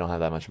shit! Yeah, we don't have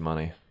that much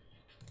money.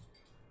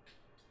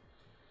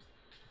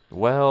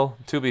 Well,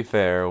 to be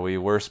fair, we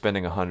were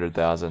spending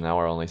 100,000. Now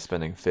we're only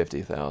spending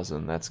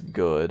 50,000. That's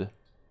good.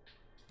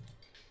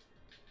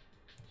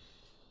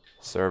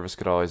 Service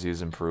could always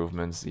use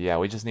improvements. Yeah,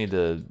 we just need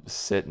to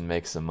sit and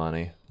make some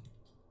money.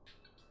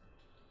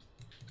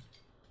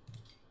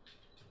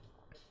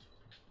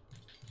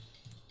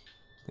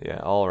 Yeah,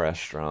 all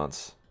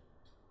restaurants.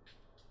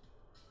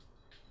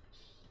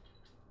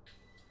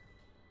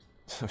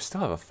 We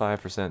still have a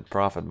 5%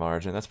 profit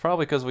margin. That's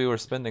probably because we were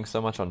spending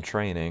so much on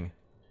training,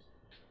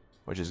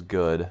 which is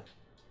good.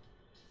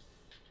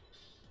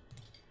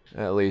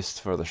 At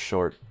least for the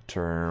short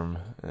term,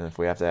 if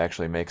we have to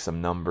actually make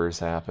some numbers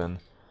happen.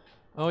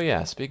 Oh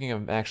yeah, speaking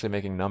of actually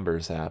making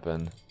numbers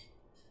happen.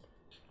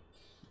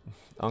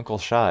 Uncle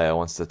Shia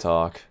wants to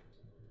talk.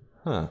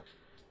 Huh.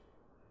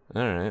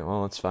 Alright,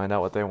 well let's find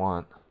out what they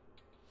want.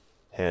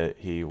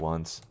 He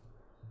wants.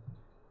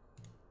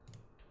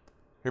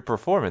 Your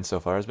performance so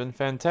far has been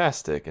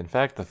fantastic. In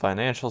fact, the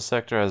financial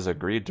sector has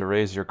agreed to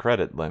raise your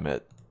credit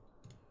limit.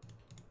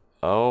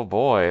 Oh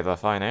boy, the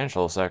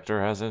financial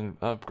sector has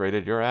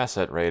upgraded your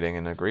asset rating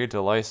and agreed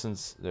to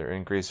license or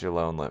increase your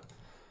loan limit.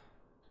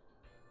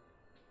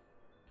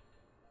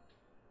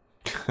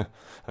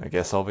 I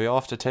guess I'll be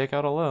off to take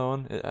out a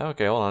loan.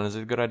 Okay, hold on. Is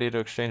it a good idea to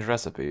exchange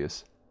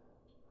recipes?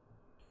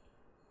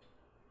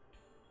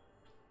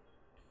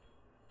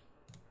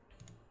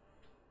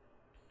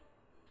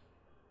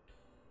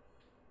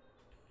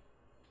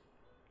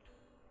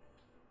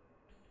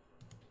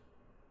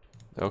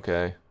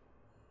 Okay.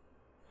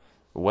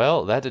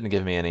 Well, that didn't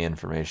give me any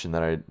information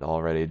that I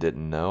already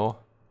didn't know.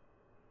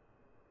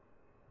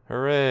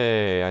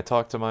 Hooray! I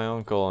talked to my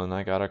uncle and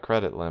I got a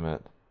credit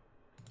limit.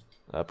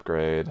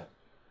 Upgrade.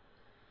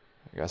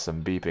 I got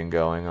some beeping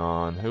going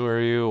on. Who are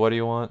you? What do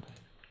you want?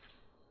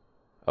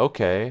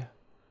 Okay.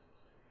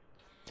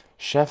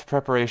 Chef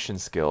preparation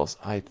skills.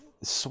 I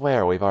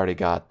swear we've already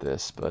got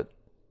this, but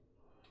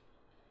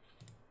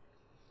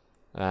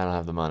I don't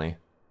have the money.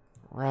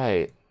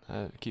 Right.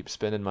 I keep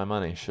spending my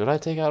money. Should I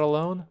take out a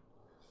loan?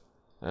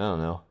 I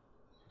don't know.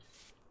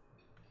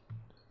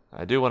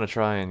 I do want to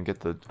try and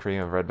get the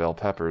cream of red bell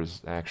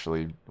peppers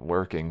actually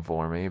working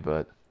for me,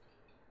 but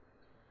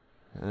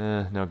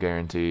no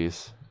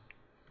guarantees.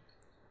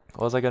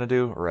 What was I gonna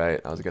do?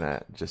 Right, I was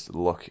gonna just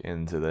look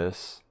into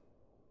this.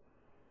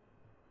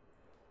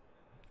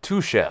 2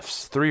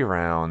 chefs, 3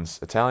 rounds,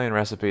 Italian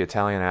recipe,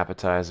 Italian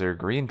appetizer,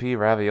 green pea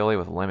ravioli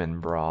with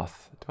lemon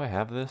broth. Do I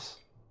have this?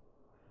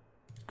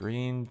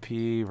 Green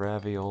pea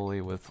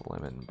ravioli with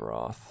lemon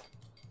broth.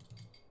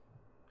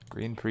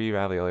 Green pea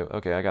ravioli.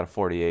 Okay, I got a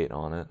 48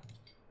 on it.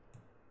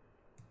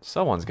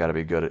 Someone's got to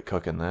be good at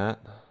cooking that.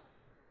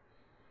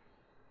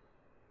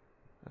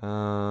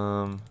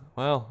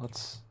 Well,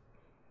 let's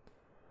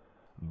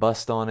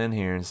bust on in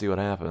here and see what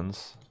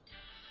happens.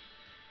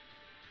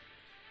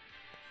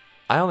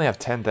 I only have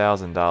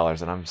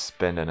 $10,000 and I'm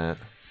spending it.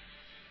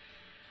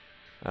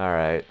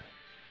 Alright.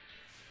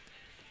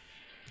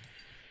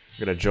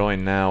 I'm gonna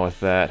join now with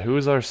that. Who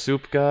is our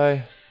soup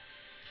guy?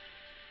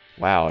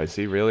 Wow, is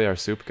he really our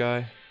soup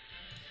guy?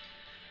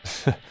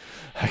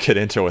 I could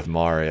enter with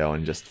Mario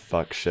and just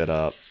fuck shit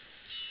up.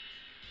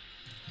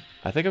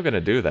 I think I'm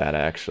gonna do that,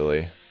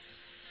 actually.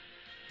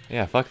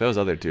 Yeah, fuck those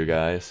other two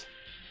guys.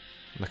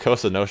 The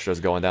Cosa Nostra's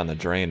going down the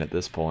drain at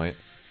this point.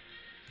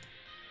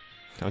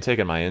 I'm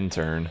taking my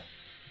intern.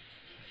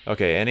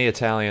 Okay, any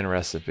Italian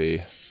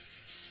recipe.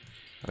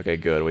 Okay,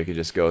 good. We could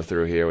just go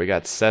through here. We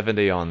got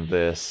 70 on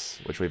this,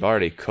 which we've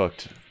already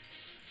cooked.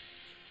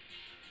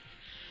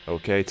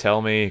 Okay,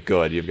 tell me.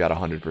 Good, you've got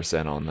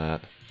 100% on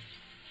that.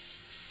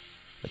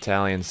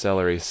 Italian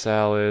celery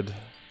salad.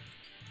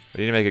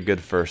 We need to make a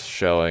good first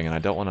showing, and I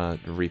don't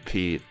want to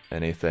repeat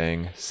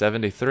anything.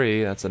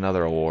 73, that's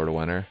another award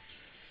winner.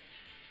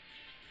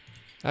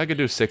 I could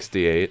do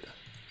 68.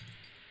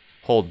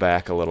 Hold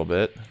back a little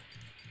bit.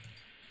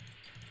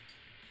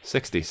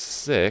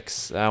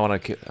 66. I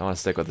want to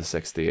stick with the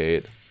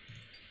 68.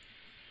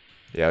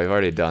 Yeah, we've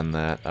already done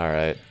that. All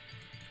right.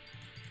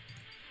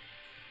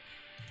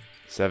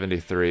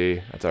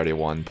 73. That's already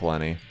won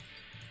plenty.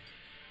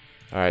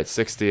 All right,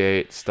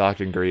 68.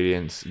 Stocked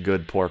ingredients.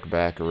 Good pork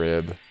back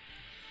rib.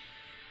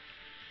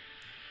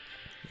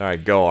 All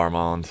right, go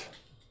Armand.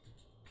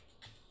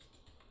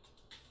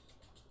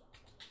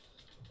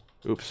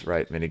 Oops,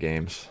 right,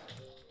 minigames.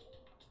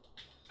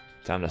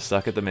 Time to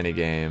suck at the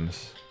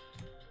minigames.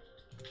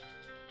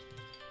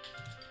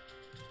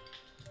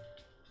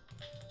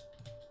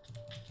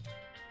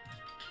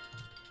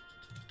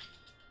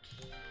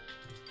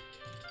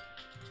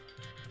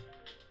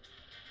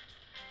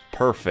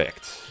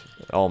 Perfect.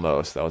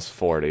 Almost. That was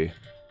 40.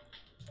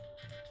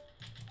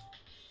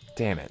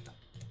 Damn it.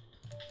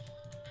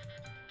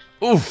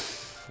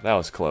 Oof! That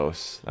was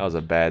close. That was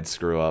a bad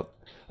screw up.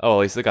 Oh,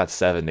 at least they got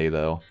 70,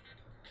 though.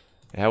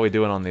 How are we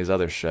doing on these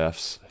other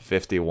chefs?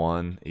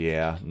 51.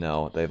 Yeah,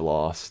 no, they've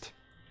lost.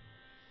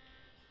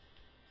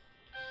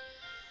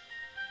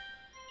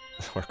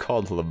 We're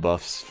called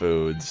LaBeouf's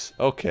Foods.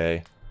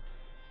 Okay.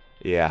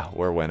 Yeah,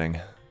 we're winning.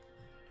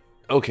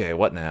 Okay,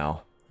 what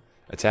now?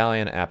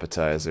 Italian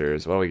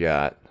appetizers. What we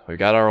got? We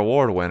got our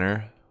award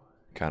winner.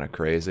 Kind of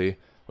crazy.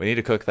 We need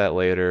to cook that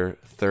later.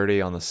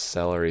 30 on the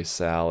celery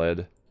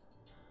salad.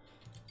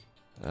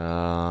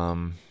 I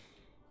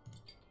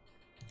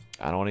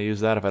don't want to use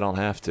that if I don't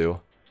have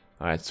to.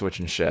 Alright,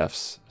 switching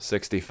chefs.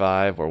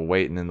 65. We're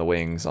waiting in the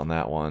wings on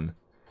that one.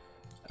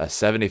 A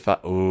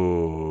 75.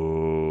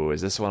 Ooh.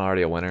 Is this one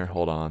already a winner?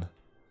 Hold on.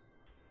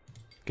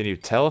 Can you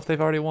tell if they've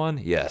already won?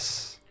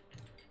 Yes.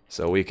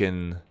 So we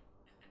can...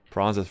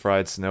 Prawns with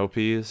fried snow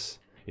peas.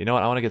 You know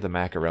what? I want to get the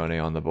macaroni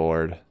on the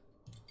board.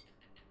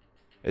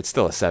 It's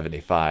still a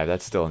 75.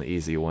 That's still an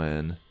easy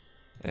win.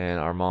 And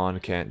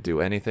Armand can't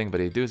do anything, but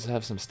he does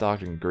have some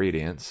stocked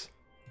ingredients.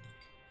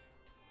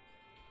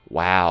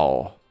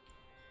 Wow.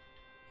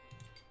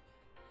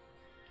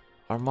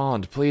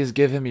 Armand, please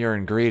give him your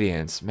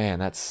ingredients. Man,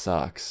 that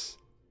sucks.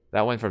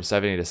 That went from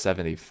 70 to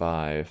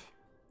 75.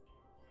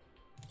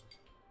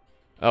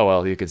 Oh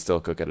well, you can still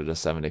cook it at a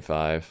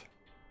 75.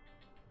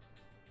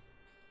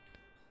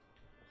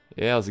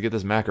 Yeah, let's get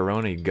this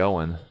macaroni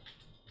going.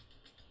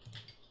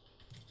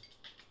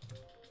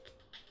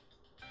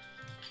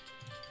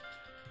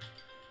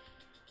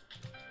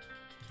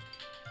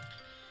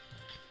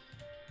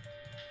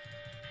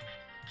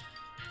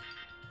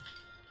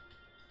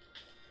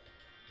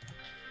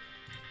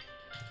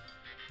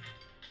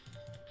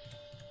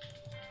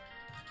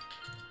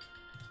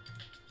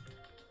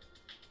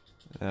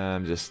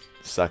 I'm just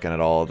sucking at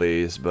all of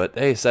these, but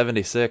hey,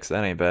 76,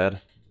 that ain't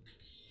bad.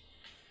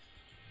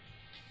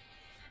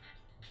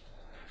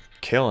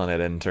 Killing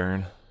it,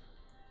 intern.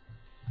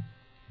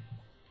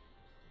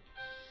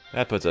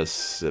 That puts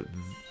us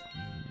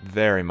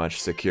very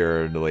much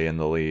securely in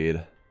the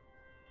lead.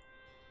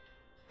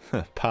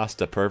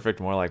 Pasta perfect,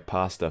 more like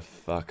pasta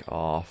fuck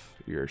off.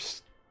 You're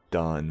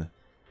done.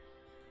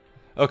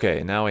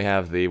 Okay, now we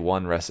have the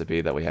one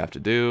recipe that we have to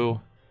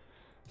do.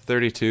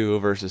 32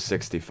 versus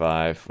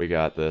 65. We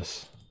got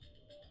this.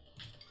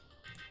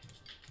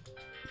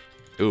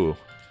 Ooh,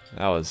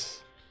 that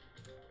was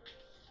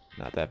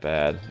not that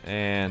bad.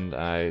 And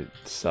I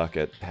suck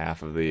at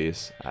half of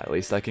these. At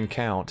least I can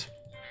count.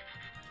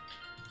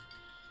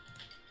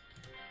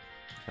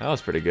 That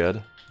was pretty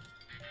good.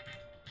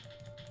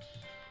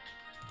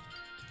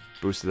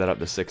 Boosted that up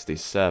to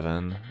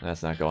 67.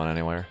 That's not going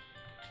anywhere.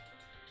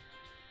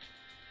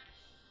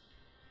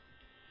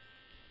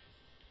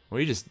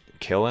 Were you just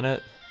killing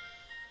it?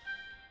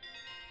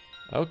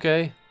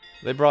 Okay.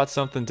 They brought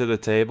something to the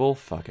table.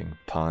 Fucking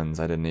puns.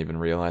 I didn't even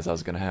realize that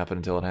was going to happen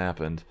until it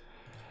happened.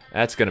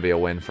 That's going to be a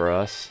win for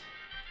us.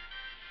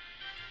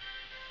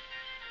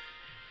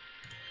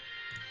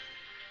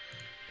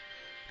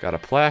 Got a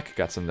plaque,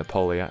 got some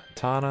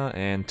Napolitana,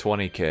 and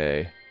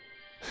 20k.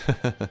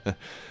 I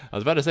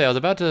was about to say, I was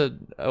about to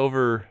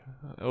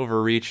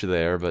overreach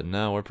there, but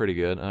no, we're pretty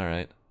good.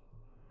 Alright.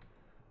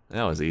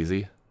 That was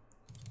easy.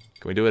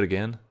 Can we do it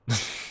again?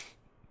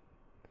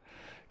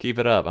 Keep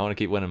it up. I want to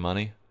keep winning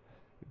money.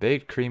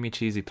 Baked creamy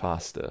cheesy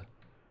pasta.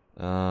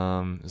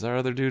 Is our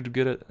other dude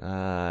good at...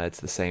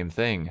 it's the same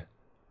thing.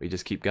 We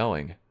just keep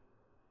going.